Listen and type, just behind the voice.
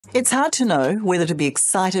It's hard to know whether to be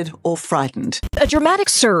excited or frightened. A dramatic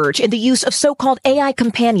surge in the use of so-called AI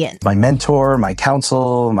companion. My mentor, my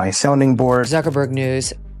counsel, my sounding board. Zuckerberg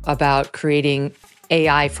news about creating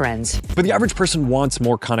AI friends. But the average person wants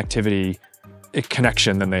more connectivity, a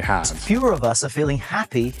connection than they have. Fewer of us are feeling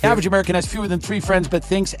happy. The average American has fewer than 3 friends, but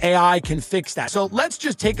thinks AI can fix that. So let's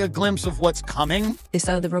just take a glimpse of what's coming. They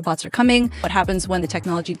said the robots are coming. What happens when the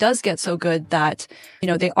technology does get so good that,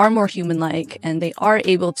 they are more human-like and they are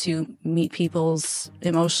able to meet people's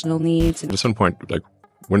emotional needs. At some point,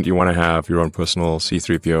 wouldn't you want to have your own personal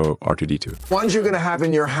C-3PO R2-D2? Ones you're going to have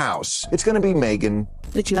in your house. It's going to be Megan.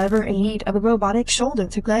 Did you ever need a robotic shoulder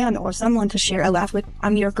to play on or someone to share a laugh with?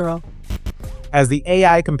 I'm your girl. As the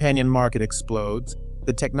AI companion market explodes,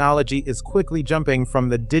 the technology is quickly jumping from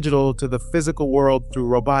the digital to the physical world through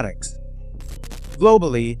robotics.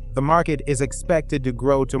 Globally, the market is expected to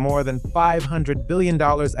grow to more than $500 billion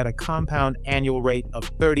at a compound annual rate of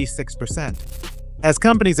 36%. As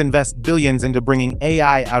companies invest billions into bringing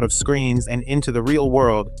AI out of screens and into the real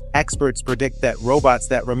world, experts predict that robots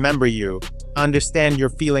that remember you, understand your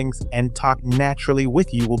feelings, and talk naturally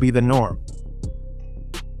with you will be the norm.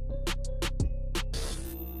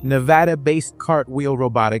 Nevada-based Cartwheel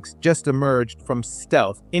Robotics just emerged from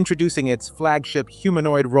stealth, introducing its flagship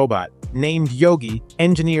humanoid robot, named Yogi,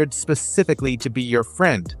 engineered specifically to be your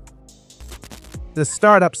friend. The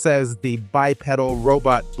startup says the bipedal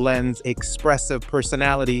robot blends expressive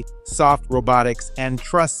personality, soft robotics, and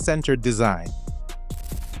trust-centered design.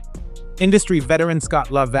 Industry veteran Scott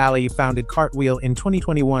LaValley founded Cartwheel in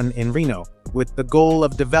 2021 in Reno, with the goal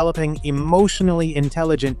of developing emotionally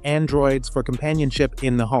intelligent androids for companionship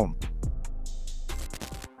in the home.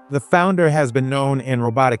 The founder has been known in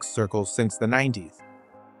robotics circles since the 90s.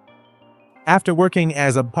 After working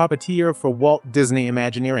as a puppeteer for Walt Disney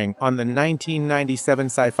Imagineering on the 1997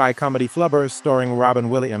 sci-fi comedy Flubber starring Robin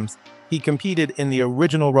Williams, he competed in the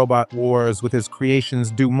original Robot Wars with his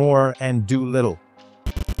creations Do More and Do Little.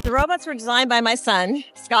 The robots were designed by my son,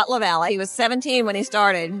 Scott LaValley. He was 17 when he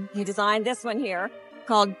started. He designed this one here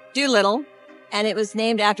called Doolittle, and it was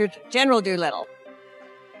named after General Doolittle.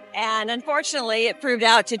 And unfortunately, it proved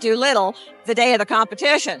out to do little the day of the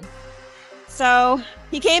competition. So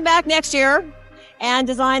he came back next year and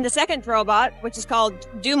designed the second robot, which is called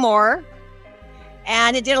Do More,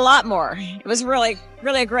 and it did a lot more. It was really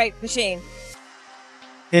a great machine.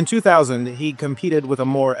 In 2000, he competed with a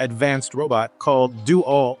more advanced robot called Do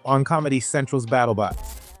All on Comedy Central's BattleBots.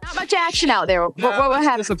 Not much action out there. What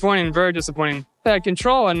happened? Disappointing, very disappointing. I had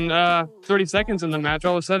control in 30 seconds in the match.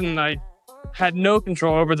 All of a sudden, I had no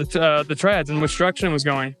control over the treads and which direction was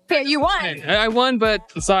going. Yeah, you won. I won, but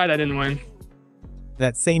inside I didn't win.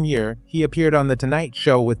 That same year, he appeared on The Tonight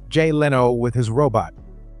Show with Jay Leno with his robot.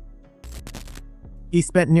 He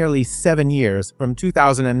spent nearly 7 years, from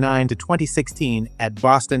 2009 to 2016, at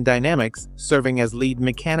Boston Dynamics, serving as lead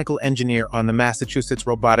mechanical engineer on the Massachusetts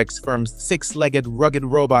robotics firm's six-legged rugged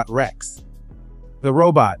robot Rex. The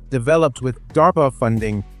robot, developed with DARPA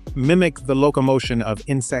funding, mimicked the locomotion of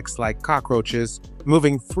insects like cockroaches,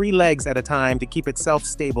 moving 3 legs at a time to keep itself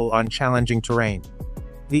stable on challenging terrain.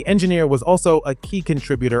 The engineer was also a key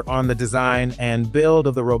contributor on the design and build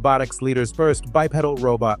of the robotics leader's first bipedal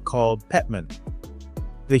robot called Petman.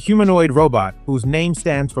 The humanoid robot, whose name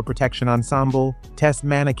stands for Protection Ensemble, Test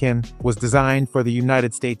Mannequin, was designed for the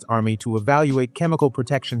United States Army to evaluate chemical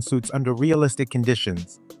protection suits under realistic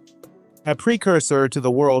conditions. A precursor to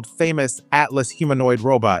the world-famous Atlas humanoid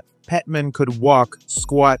robot, Petman could walk,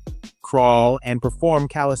 squat, crawl, and perform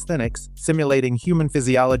calisthenics, simulating human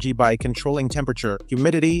physiology by controlling temperature,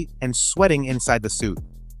 humidity, and sweating inside the suit.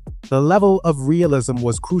 The level of realism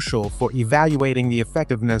was crucial for evaluating the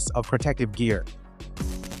effectiveness of protective gear.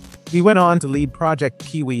 He went on to lead Project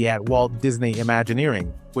Kiwi at Walt Disney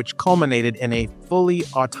Imagineering, which culminated in a fully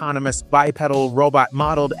autonomous bipedal robot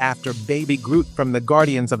modeled after baby Groot from the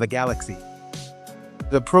Guardians of the Galaxy.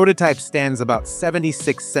 The prototype stands about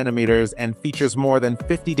 76 centimeters and features more than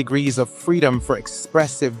 50 degrees of freedom for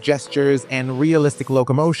expressive gestures and realistic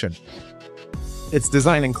locomotion. Its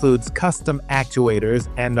design includes custom actuators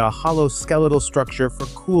and a hollow skeletal structure for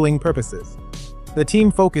cooling purposes. The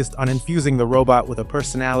team focused on infusing the robot with a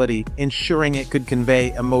personality, ensuring it could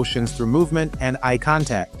convey emotions through movement and eye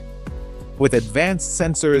contact. With advanced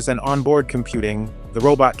sensors and onboard computing, the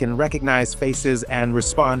robot can recognize faces and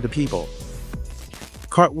respond to people.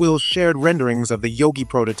 Cartwheel shared renderings of the Yogi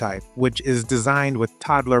prototype, which is designed with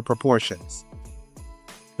toddler proportions.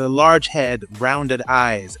 The large head, rounded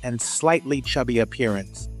eyes, and slightly chubby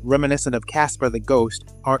appearance, reminiscent of Casper the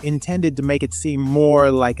Ghost, are intended to make it seem more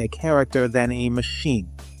like a character than a machine.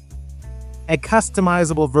 A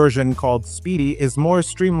customizable version called Speedy is more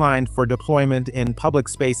streamlined for deployment in public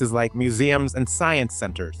spaces like museums and science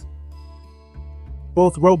centers.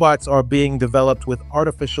 Both robots are being developed with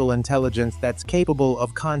artificial intelligence that's capable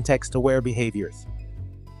of context-aware behaviors.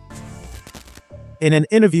 In an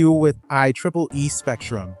interview with IEEE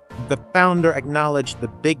Spectrum, the founder acknowledged the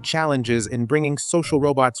big challenges in bringing social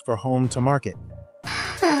robots for home to market.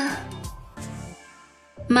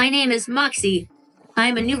 My name is Moxie.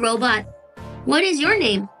 I'm a new robot. What is your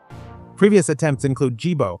name? Previous attempts include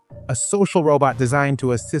Jibo, a social robot designed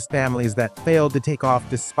to assist families that failed to take off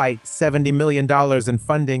despite $70 million in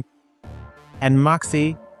funding, and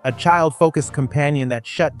Moxie, a child-focused companion that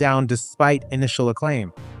shut down despite initial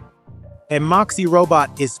acclaim. A Moxie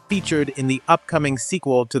robot is featured in the upcoming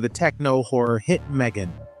sequel to the techno-horror hit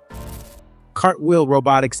Megan. Cartwheel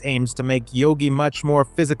Robotics aims to make Yogi much more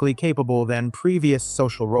physically capable than previous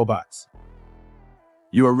social robots.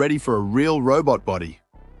 You are ready for a real robot body.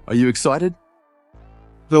 Are you excited?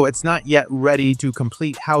 Though it's not yet ready to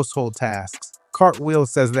complete household tasks, Cartwheel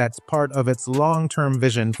says that's part of its long-term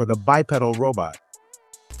vision for the bipedal robot.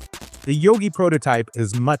 The Yogi prototype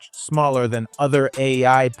is much smaller than other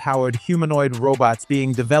AI-powered humanoid robots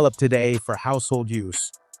being developed today for household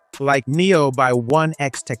use. Like Neo by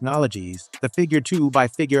 1X Technologies, the Figure 2 by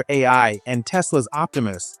Figure AI, and Tesla's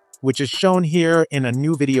Optimus, which is shown here in a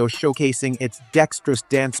new video showcasing its dexterous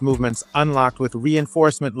dance movements unlocked with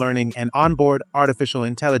reinforcement learning and onboard artificial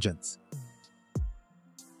intelligence.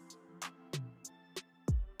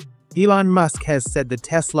 Elon Musk has said the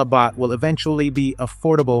Tesla bot will eventually be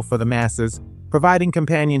affordable for the masses, providing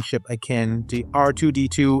companionship akin to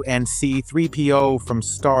R2-D2 and C-3PO from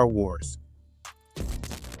Star Wars.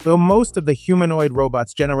 Though most of the humanoid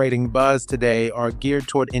robots generating buzz today are geared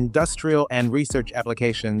toward industrial and research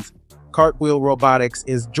applications, Cartwheel Robotics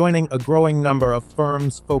is joining a growing number of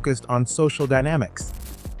firms focused on social dynamics.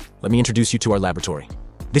 Let me introduce you to our laboratory.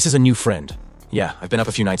 This is a new friend. Yeah, I've been up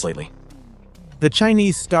a few nights lately. The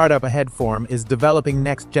Chinese startup AHeadForm is developing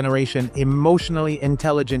next-generation emotionally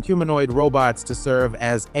intelligent humanoid robots to serve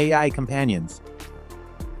as AI companions.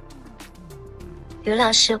 刘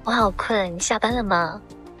老师，我好困，你下班了吗？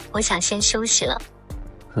我想先休息了。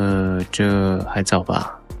这还早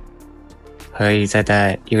吧，可以再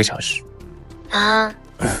待1个小时。啊？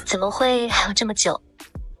怎么会还有这么久？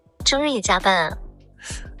周日也加班啊？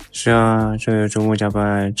是啊，这周末加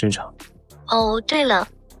班正常。哦，对了，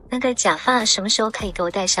那个假发什么时候可以给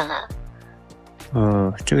我戴上啊？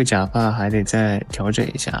这个假发还得再调整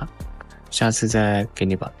一下，下次再给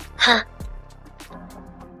你吧。哈。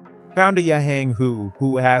Founder Yaheng Hu,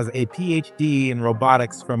 who has a PhD in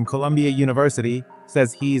robotics from Columbia University,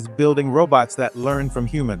 says he's building robots that learn from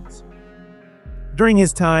humans. During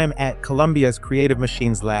his time at Columbia's Creative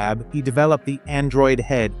Machines Lab, he developed the android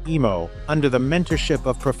head, Emo, under the mentorship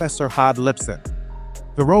of Professor Hod Lipson.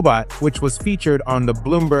 The robot, which was featured on the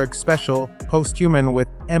Bloomberg special Posthuman with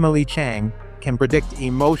Emily Chang, can predict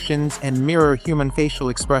emotions and mirror human facial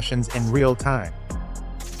expressions in real time.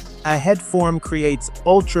 AHeadForm creates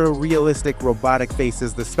ultra-realistic robotic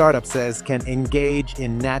faces the startup says can engage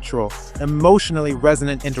in natural, emotionally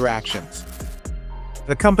resonant interactions.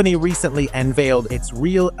 The company recently unveiled its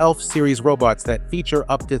Real Elf series robots that feature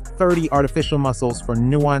up to 30 artificial muscles for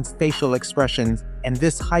nuanced facial expressions and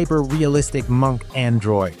this hyper-realistic monk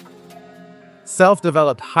android.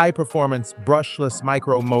 Self-developed high-performance brushless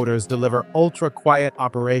micro-motors deliver ultra-quiet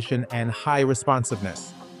operation and high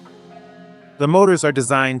responsiveness. The motors are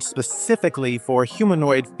designed specifically for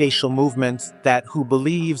humanoid facial movements that Hu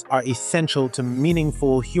believes are essential to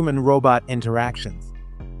meaningful human-robot interactions.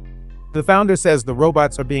 The founder says the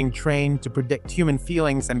robots are being trained to predict human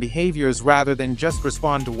feelings and behaviors rather than just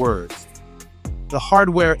respond to words. The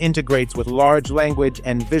hardware integrates with large language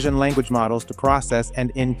and vision language models to process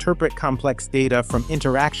and interpret complex data from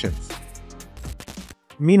interactions.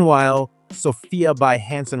 Meanwhile, Sophia by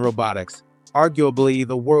Hanson Robotics, arguably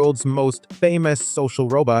the world's most famous social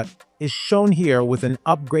robot, is shown here with an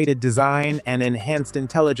upgraded design and enhanced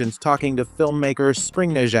intelligence talking to filmmaker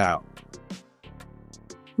Springna Zhao.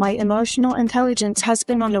 My emotional intelligence has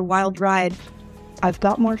been on a wild ride. I've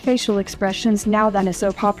got more facial expressions now than a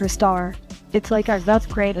soap opera star. It's like I've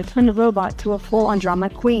upgraded from a robot to a full-on drama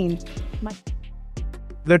queen.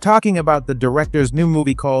 They're talking about the director's new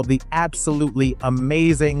movie called The Absolutely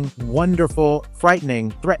Amazing, Wonderful,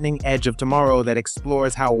 Frightening, Threatening Edge of Tomorrow that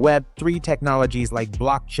explores how Web3 technologies like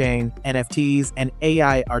blockchain, NFTs, and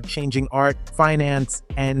AI are changing art, finance,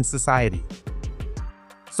 and society.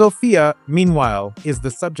 Sophia, meanwhile, is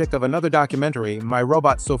the subject of another documentary, My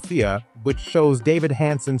Robot Sophia, which shows David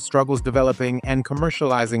Hanson's struggles developing and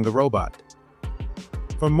commercializing the robot.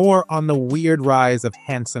 For more on the weird rise of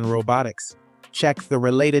Hanson Robotics, check the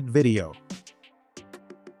related video.